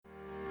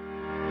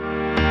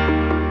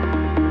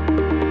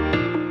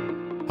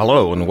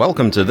Hello and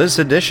welcome to this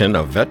edition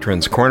of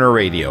Veterans Corner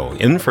Radio,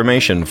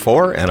 information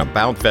for and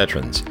about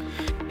veterans.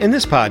 In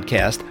this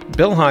podcast,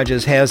 Bill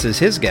Hodges has as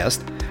his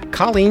guest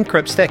Colleen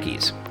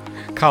Krepstekes.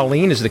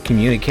 Colleen is the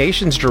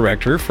Communications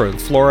Director for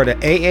Florida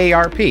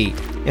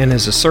AARP and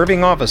is a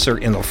serving officer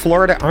in the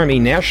Florida Army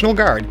National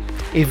Guard,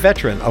 a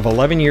veteran of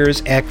 11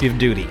 years active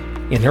duty.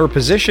 In her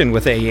position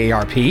with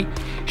AARP,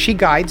 she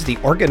guides the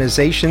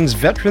organization's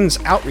Veterans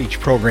Outreach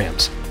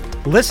programs.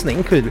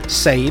 Listening could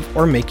save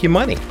or make you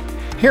money.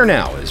 Here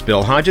now is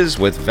Bill Hodges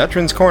with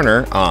Veterans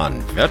Corner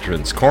on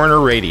Veterans Corner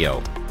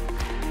Radio.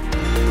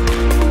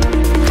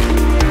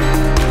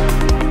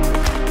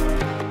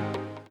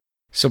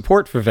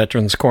 Support for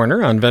Veterans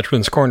Corner on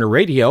Veterans Corner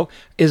Radio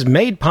is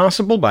made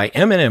possible by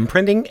M&M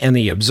Printing and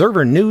the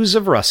Observer News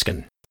of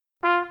Ruskin.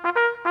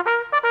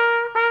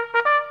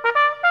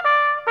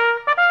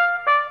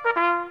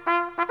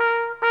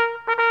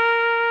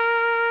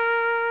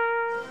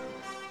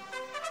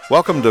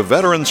 Welcome to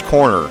Veterans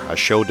Corner, a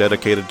show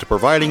dedicated to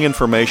providing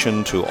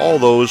information to all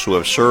those who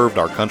have served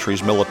our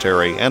country's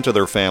military and to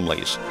their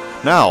families.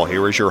 Now,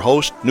 here is your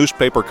host,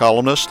 newspaper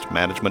columnist,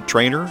 management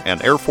trainer,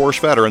 and Air Force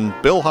veteran,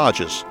 Bill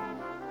Hodges.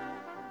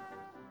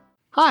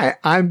 Hi,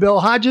 I'm Bill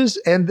Hodges,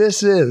 and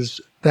this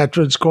is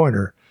Veterans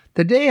Corner.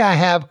 Today I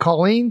have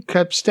Colleen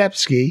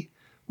Krepstekes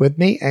with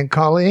me, and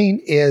Colleen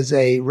is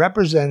a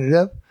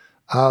representative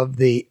of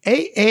the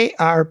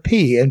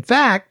AARP. In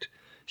fact,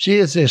 she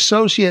is the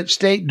Associate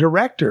State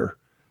Director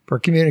for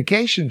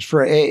Communications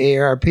for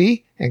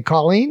AARP. And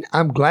Colleen,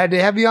 I'm glad to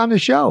have you on the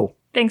show.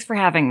 Thanks for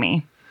having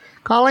me.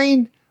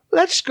 Colleen,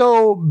 let's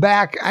go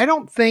back. I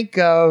don't think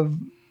of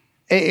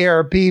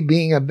AARP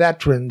being a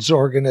veterans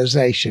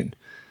organization.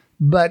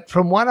 But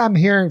from what I'm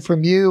hearing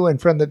from you and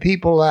from the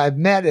people I've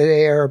met at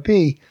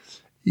AARP,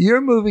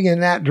 you're moving in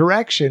that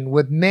direction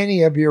with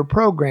many of your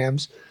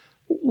programs.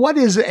 What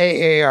is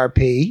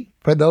AARP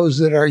for those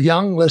that are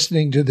young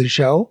listening to the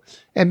show,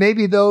 and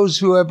maybe those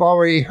who have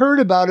already heard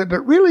about it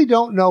but really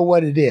don't know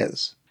what it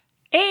is?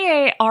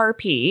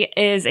 AARP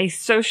is a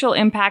social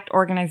impact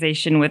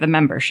organization with a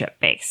membership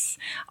base.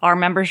 Our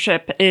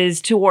membership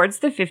is towards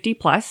the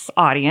 50-plus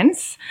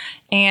audience,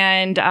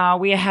 and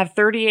we have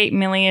 38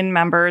 million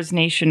members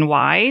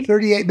nationwide.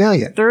 38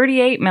 million?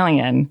 38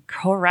 million,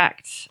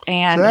 correct.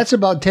 And so that's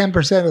about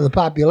 10% of the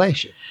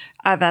population.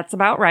 That's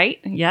about right.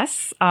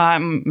 Yes.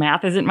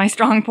 Math isn't my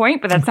strong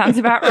point, but that sounds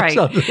about right.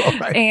 Sounds about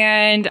right.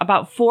 And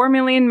about 4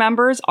 million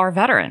members are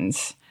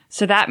veterans.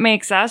 So that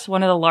makes us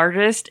one of the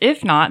largest,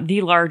 if not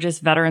the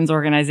largest, veterans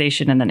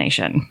organization in the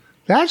nation.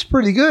 That's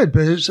pretty good,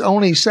 but it's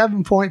only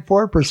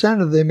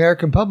 7.4% of the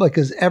American public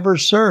has ever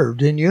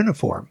served in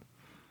uniform.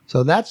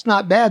 So that's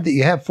not bad that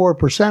you have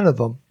 4% of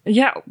them.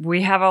 Yeah,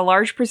 we have a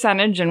large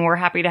percentage, and we're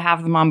happy to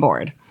have them on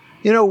board.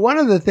 You know, one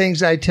of the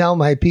things I tell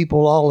my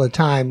people all the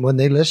time when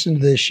they listen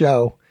to this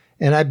show,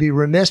 and I'd be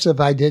remiss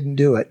if I didn't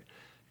do it,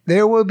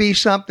 there will be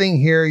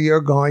something here you're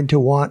going to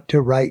want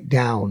to write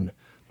down.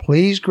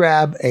 Please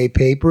grab a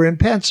paper and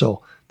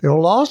pencil. There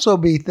will also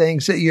be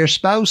things that your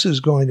spouse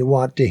is going to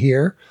want to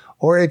hear,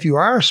 or if you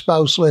are a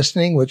spouse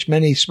listening, which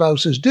many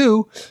spouses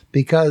do,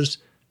 because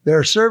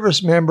their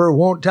service member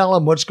won't tell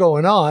them what's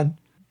going on,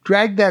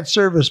 drag that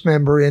service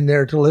member in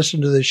there to listen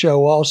to the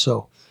show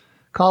also.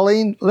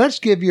 Colleen, let's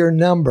give your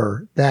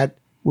number that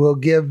will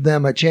give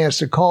them a chance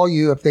to call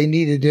you if they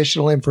need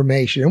additional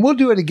information. And we'll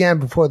do it again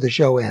before the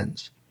show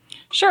ends.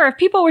 Sure. If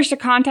people wish to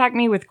contact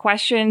me with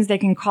questions, they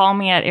can call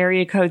me at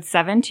area code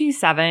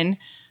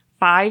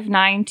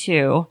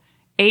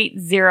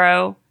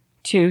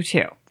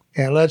 727-592-8022.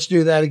 And let's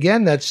do that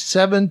again. That's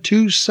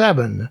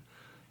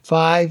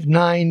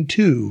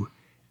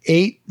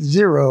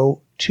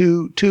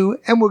 727-592-8022.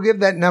 And we'll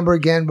give that number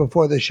again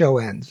before the show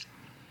ends.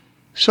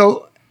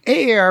 So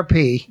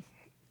AARP,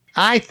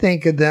 I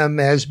think of them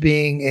as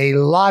being a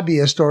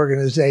lobbyist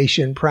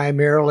organization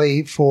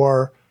primarily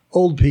for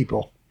old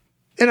people.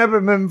 And I've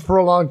been them for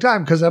a long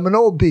time because I'm an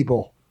old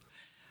people.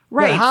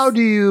 Right. But how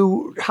do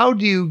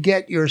you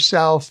get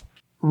yourself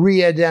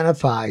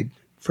re-identified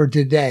for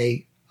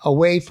today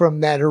away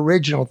from that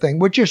original thing,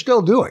 which you're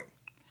still doing?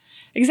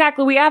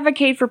 Exactly. We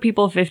advocate for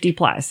people 50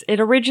 plus. It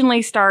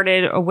originally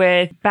started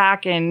with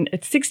back in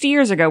 60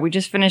 years ago. We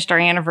just finished our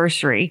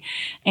anniversary,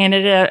 and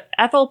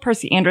Ethel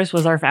Percy Andrus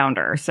was our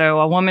founder. So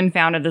a woman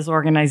founded this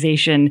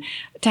organization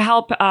to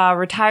help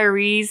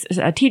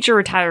retirees,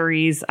 teacher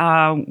retirees,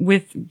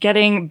 with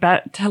getting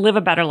to live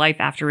a better life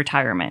after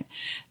retirement.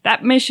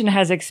 That mission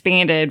has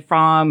expanded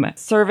from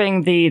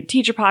serving the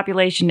teacher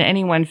population to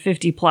anyone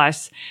 50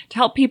 plus to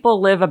help people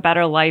live a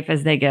better life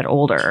as they get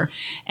older.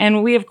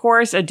 And we, of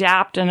course,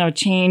 adapt and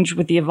change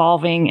with the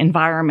evolving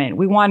environment.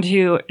 We want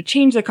to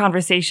change the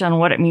conversation on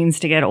what it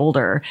means to get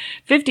older.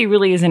 50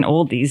 really isn't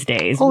old these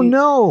days.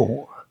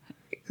 No.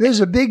 There's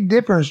a big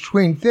difference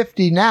between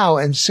 50 now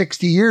and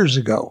 60 years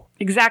ago.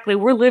 Exactly.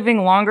 We're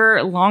living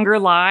longer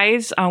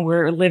lives.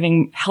 We're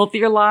living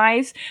healthier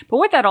lives. But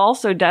what that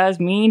also does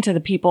mean to the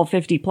people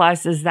 50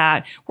 plus is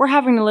that we're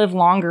having to live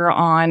longer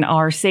on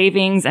our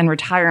savings and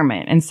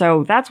retirement. And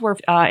so that's where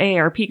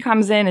AARP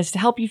comes in, is to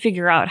help you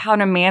figure out how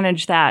to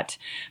manage that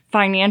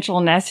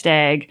financial nest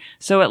egg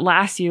so it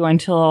lasts you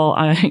until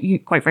you,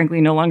 quite frankly,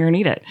 no longer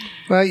need it.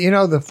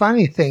 Well, the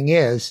funny thing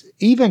is,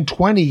 even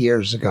 20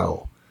 years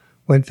ago,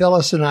 when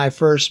Phyllis and I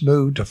first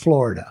moved to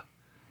Florida,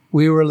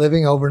 we were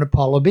living over in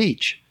Apollo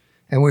Beach,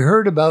 and we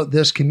heard about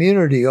this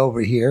community over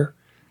here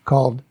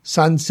called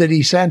Sun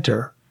City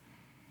Center,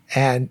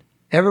 and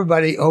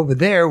everybody over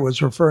there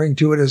was referring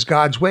to it as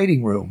God's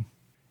waiting room.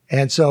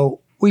 And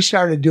so we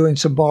started doing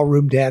some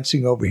ballroom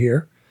dancing over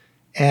here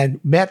and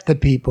met the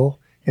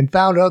people and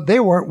found out they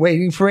weren't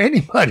waiting for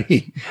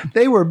anybody.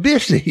 They were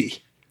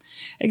busy.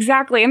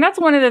 Exactly. And that's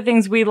one of the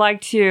things we like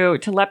to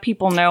let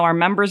people know, our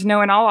members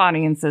know, and all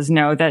audiences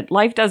know, that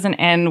life doesn't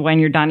end when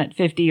you're done at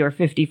 50 or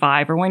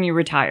 55 or when you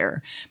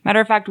retire. Matter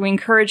of fact, we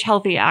encourage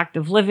healthy,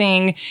 active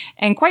living.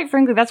 And quite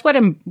frankly, that's what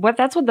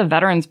the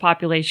veterans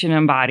population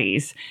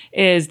embodies,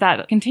 is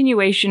that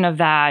continuation of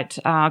that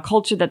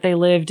culture that they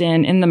lived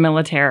in the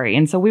military.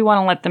 And so we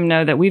want to let them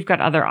know that we've got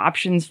other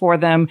options for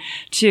them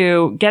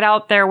to get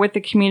out there with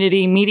the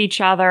community, meet each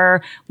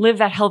other, live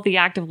that healthy,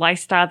 active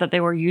lifestyle that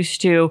they were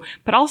used to,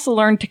 but also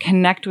learn to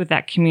connect with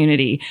that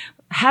community.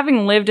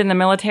 Having lived in the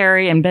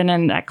military and been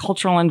in that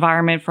cultural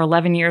environment for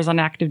 11 years on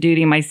active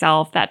duty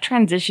myself, that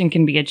transition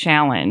can be a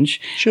challenge.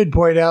 Should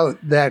point out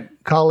that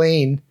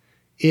Colleen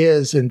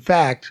is, in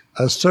fact,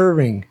 a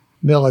serving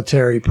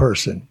military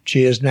person.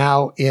 She is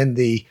now in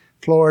the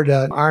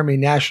Florida Army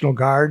National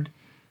Guard.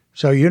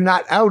 So you're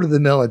not out of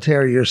the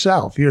military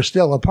yourself. You're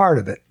still a part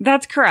of it.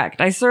 That's correct.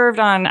 I served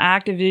on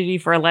active duty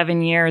for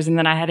 11 years, and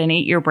then I had an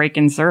 8-year break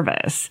in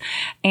service.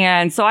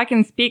 And so I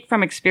can speak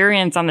from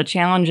experience on the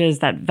challenges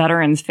that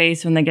veterans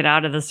face when they get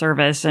out of the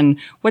service and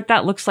what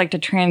that looks like to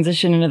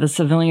transition into the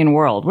civilian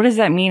world. What does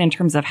that mean in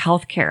terms of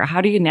healthcare? How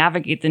do you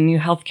navigate the new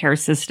healthcare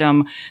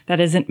system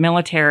that isn't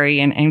military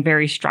and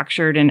very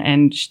structured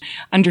and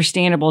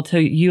understandable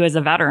to you as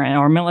a veteran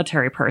or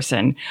military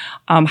person?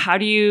 How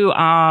do you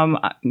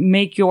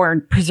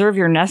preserve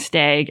your nest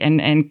egg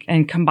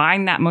and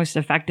combine that most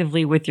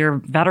effectively with your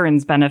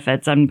veterans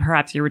benefits and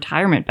perhaps your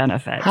retirement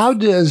benefits? How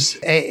does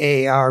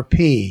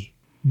AARP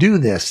do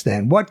this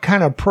then? What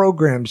kind of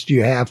programs do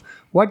you have?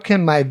 What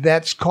can my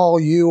vets call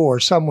you or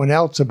someone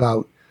else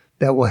about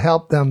that will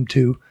help them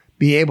to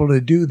be able to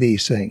do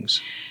these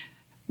things?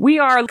 We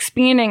are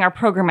expanding our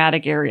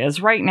programmatic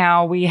areas. Right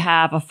now, we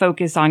have a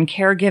focus on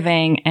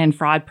caregiving and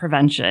fraud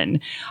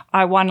prevention.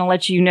 I want to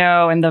let you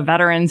know, and the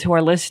veterans who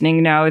are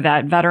listening know,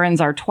 that veterans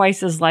are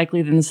twice as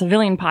likely than the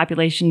civilian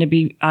population to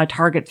be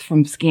targets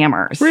from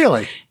scammers.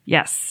 Really?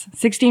 Yes.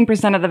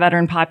 16% of the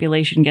veteran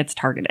population gets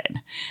targeted.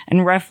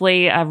 And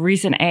roughly a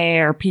recent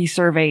AARP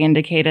survey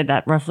indicated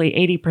that roughly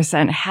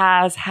 80%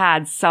 has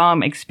had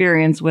some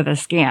experience with a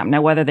scam.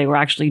 Now, whether they were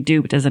actually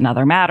duped is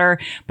another matter,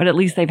 but at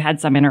least they've had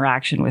some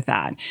interaction with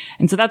that.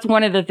 And so that's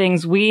one of the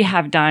things we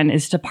have done,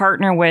 is to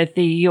partner with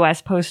the U.S.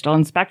 Postal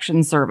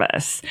Inspection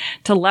Service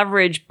to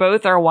leverage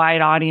both our wide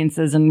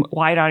audiences and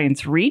wide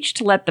audience reach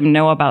to let them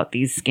know about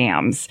these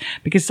scams,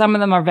 because some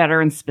of them are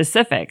veteran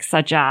specific,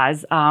 such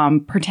as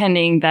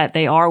pretending that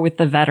they are with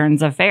the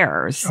Veterans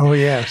Affairs. Oh,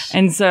 yes.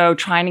 And so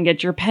trying to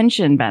get your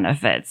pension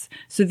benefits.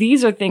 So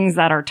these are things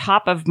that are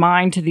top of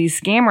mind to these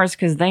scammers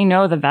because they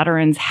know the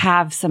veterans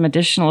have some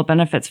additional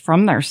benefits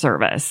from their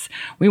service.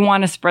 We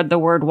want to spread the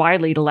word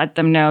widely to let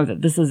them know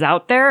that this is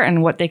out there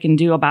and what they can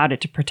do about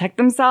it to protect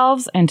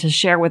themselves and to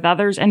share with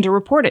others and to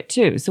report it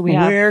too. So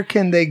where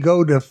can they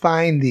go to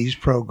find these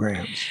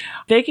programs?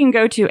 They can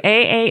go to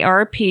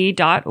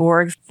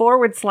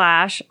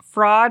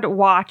aarp.org/Fraud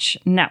Watch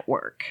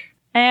Network.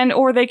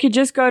 Or they could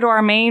just go to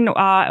our main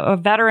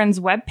veterans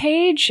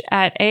webpage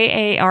at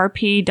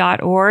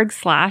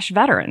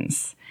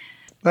aarp.org/veterans.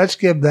 Let's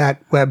give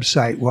that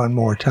website one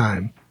more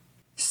time.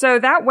 So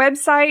that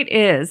website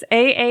is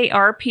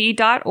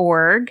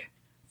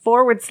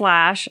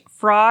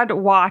aarp.org/Fraud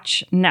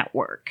Watch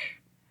Network.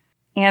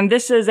 And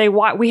this is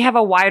we have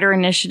a wider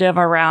initiative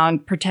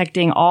around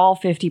protecting all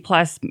 50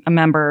 plus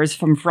members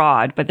from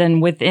fraud. But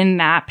then within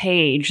that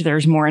page,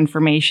 there's more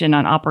information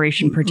on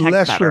Operation Protect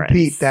Let's Veterans.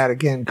 Repeat that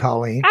again,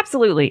 Colleen.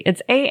 Absolutely.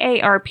 It's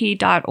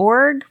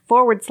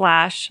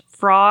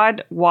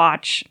aarp.org/Fraud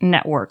Watch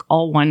Network,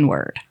 all one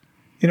word.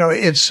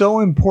 It's so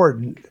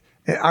important.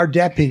 Our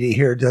deputy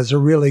here does a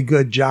really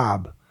good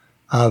job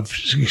of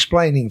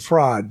explaining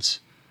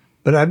frauds,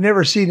 but I've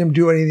never seen him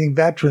do anything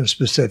veteran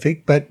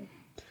specific,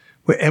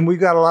 and we've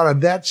got a lot of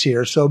vets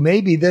here, so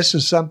maybe this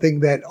is something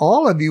that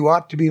all of you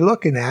ought to be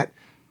looking at.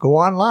 Go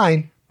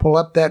online, pull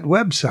up that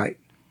website.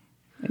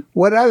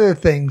 What other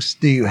things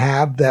do you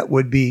have that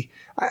would be,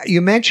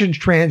 you mentioned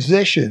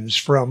transitions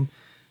from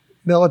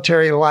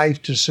military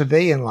life to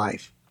civilian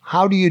life.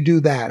 How do you do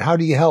that? How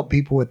do you help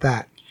people with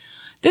that?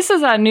 This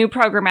is a new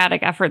programmatic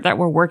effort that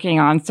we're working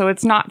on, so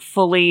it's not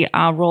fully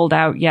rolled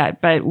out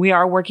yet, but we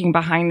are working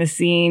behind the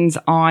scenes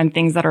on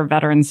things that are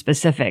veteran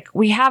specific.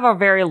 We have a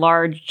very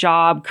large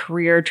job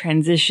career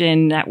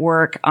transition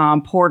network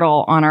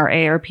portal on our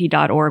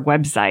AARP.org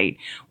website.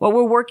 What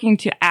we're working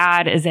to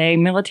add is a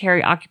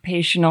military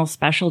occupational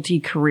specialty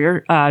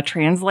career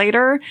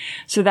translator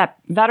so that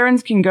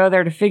veterans can go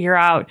there to figure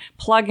out,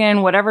 plug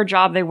in whatever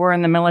job they were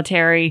in the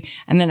military,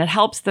 and then it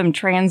helps them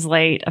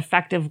translate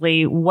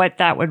effectively what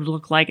that would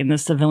look like in the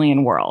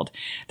civilian world.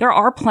 There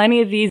are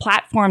plenty of these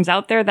platforms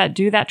out there that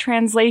do that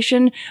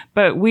translation,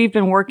 but we've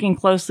been working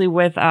closely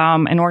with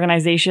an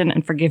organization,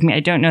 and forgive me, I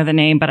don't know the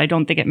name, but I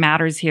don't think it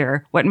matters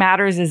here. What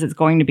matters is it's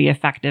going to be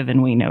effective,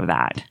 and we know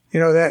that.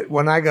 You know, that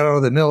when I got out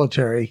of the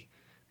military,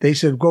 they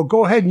said, well,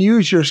 go ahead and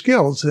use your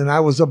skills. And I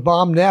was a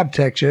bomb nav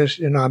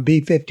technician on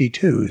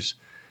B-52s,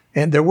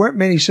 and there weren't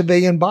many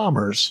civilian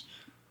bombers.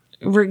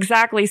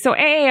 Exactly. So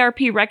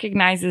AARP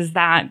recognizes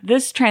that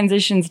this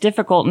transition's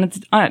difficult, and it's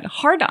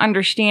hard to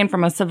understand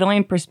from a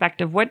civilian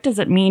perspective. What does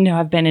it mean to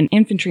have been an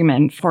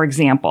infantryman, for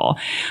example?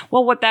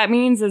 Well, what that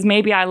means is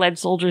maybe I led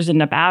soldiers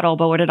into battle,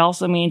 but what it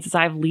also means is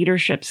I have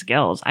leadership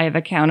skills. I have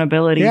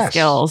accountability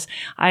skills.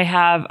 I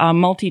have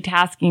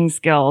multitasking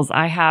skills.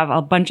 I have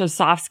a bunch of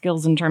soft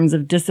skills in terms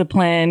of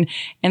discipline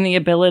and the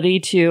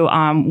ability to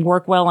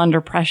work well under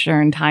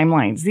pressure and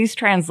timelines. These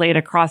translate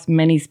across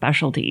many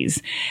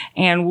specialties.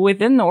 And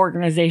within the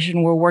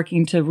organization, we're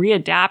working to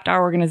readapt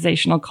our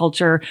organizational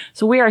culture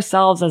so we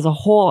ourselves as a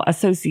whole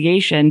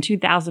association,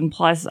 2,000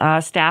 plus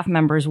staff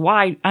members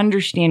wide,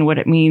 understand what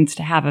it means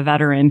to have a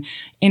veteran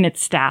in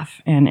its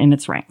staff and in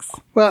its ranks.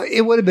 Well,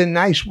 it would have been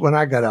nice when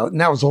I got out, and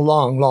that was a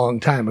long, long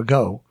time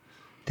ago,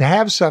 to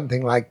have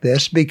something like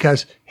this,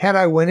 because had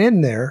I went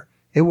in there,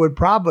 it would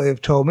probably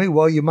have told me,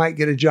 well, you might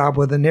get a job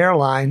with an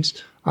airlines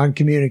on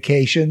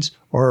communications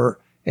or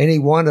any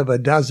one of a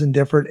dozen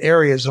different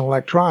areas in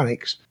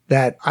electronics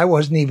that I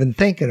wasn't even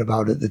thinking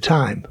about at the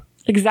time.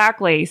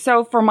 Exactly.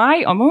 So for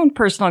my own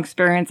personal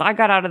experience, I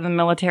got out of the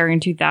military in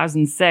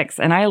 2006,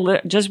 and I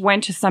just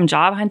went to some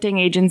job hunting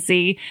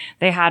agency.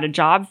 They had a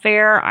job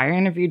fair. I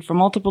interviewed for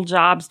multiple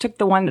jobs, took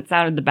the one that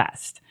sounded the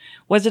best.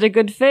 Was it a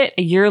good fit?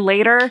 A year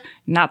later,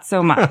 not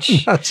so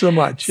much. Not so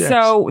much, yes.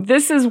 So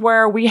this is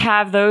where we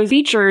have those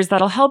features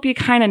that'll help you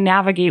kind of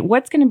navigate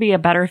what's going to be a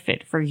better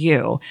fit for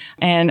you.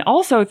 And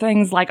also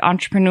things like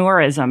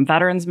entrepreneurism.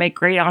 Veterans make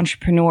great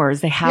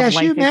entrepreneurs. They have life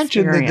experience. Yes,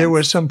 you mentioned that there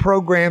were some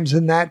programs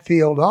in that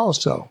field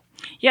also.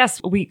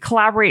 Yes, we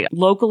collaborate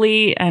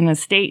locally and a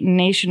state and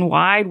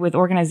nationwide with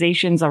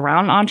organizations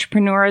around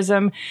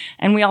entrepreneurism.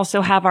 And we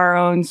also have our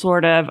own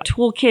sort of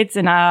toolkits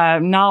and a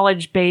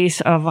knowledge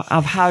base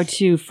of how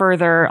to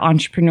further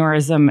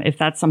entrepreneurism if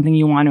that's something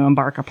you want to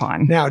embark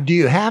upon. Now, do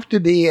you have to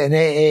be an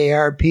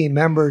AARP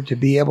member to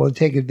be able to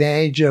take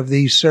advantage of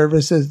these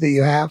services that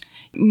you have?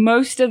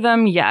 Most of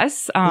them,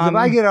 yes. If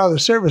I get out of the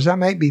service, I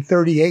might be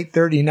 38,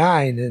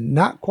 39 and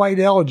not quite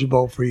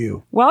eligible for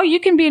you. Well, you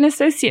can be an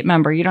associate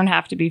member. You don't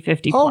have to be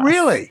 50 plus. Oh,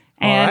 really?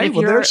 And all right.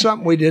 Well, there's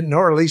something we didn't know,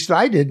 or at least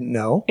I didn't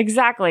know.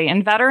 Exactly.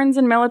 And veterans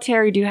and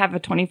military do have a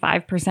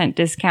 25%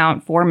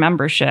 discount for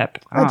membership.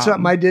 That's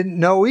something I didn't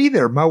know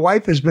either. My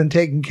wife has been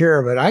taking care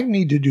of it. I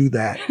need to do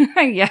that.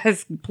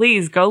 Yes,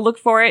 please go look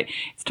for it.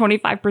 It's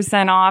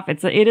 25% off.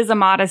 It is a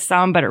modest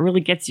sum, but it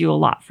really gets you a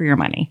lot for your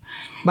money.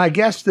 My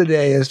guest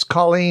today is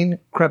Colleen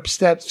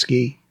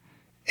Krepstetsky,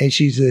 and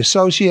she's the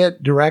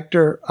Associate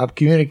Director of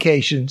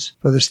Communications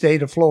for the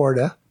state of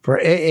Florida for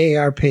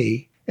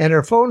AARP. And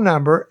her phone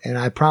number, and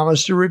I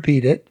promise to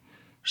repeat it,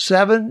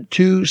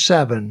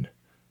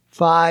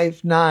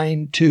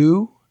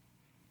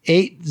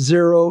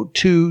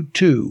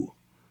 727-592-8022.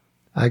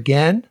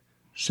 Again,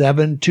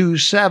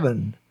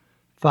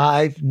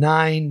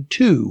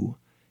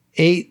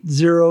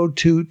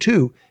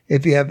 727-592-8022.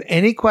 If you have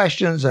any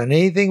questions on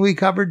anything we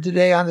covered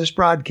today on this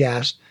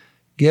broadcast,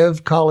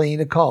 give Colleen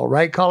a call.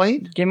 Right,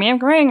 Colleen? Give me a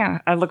ring.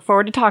 I look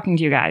forward to talking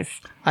to you guys.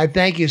 I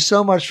thank you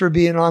so much for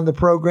being on the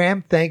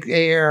program. Thank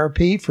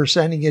AARP for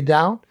sending you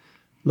down.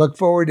 Look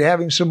forward to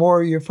having some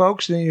more of your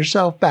folks and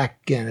yourself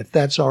back again, if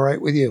that's all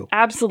right with you.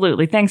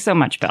 Absolutely. Thanks so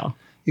much, Bill.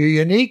 You're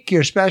unique,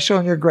 you're special,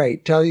 and you're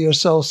great. Tell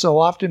yourself so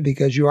often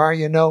because you are,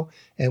 you know,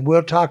 and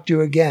we'll talk to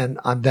you again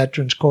on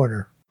Veterans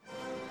Corner.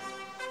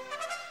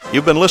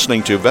 You've been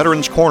listening to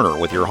Veterans Corner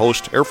with your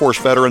host, Air Force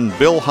veteran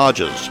Bill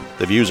Hodges.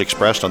 The views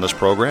expressed on this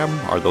program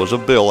are those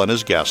of Bill and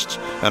his guests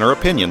and are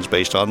opinions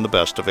based on the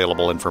best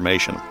available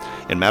information.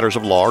 In matters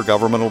of law or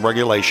governmental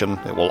regulation,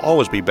 it will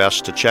always be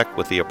best to check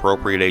with the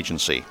appropriate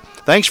agency.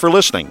 Thanks for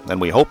listening, and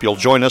we hope you'll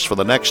join us for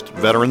the next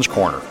Veterans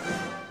Corner.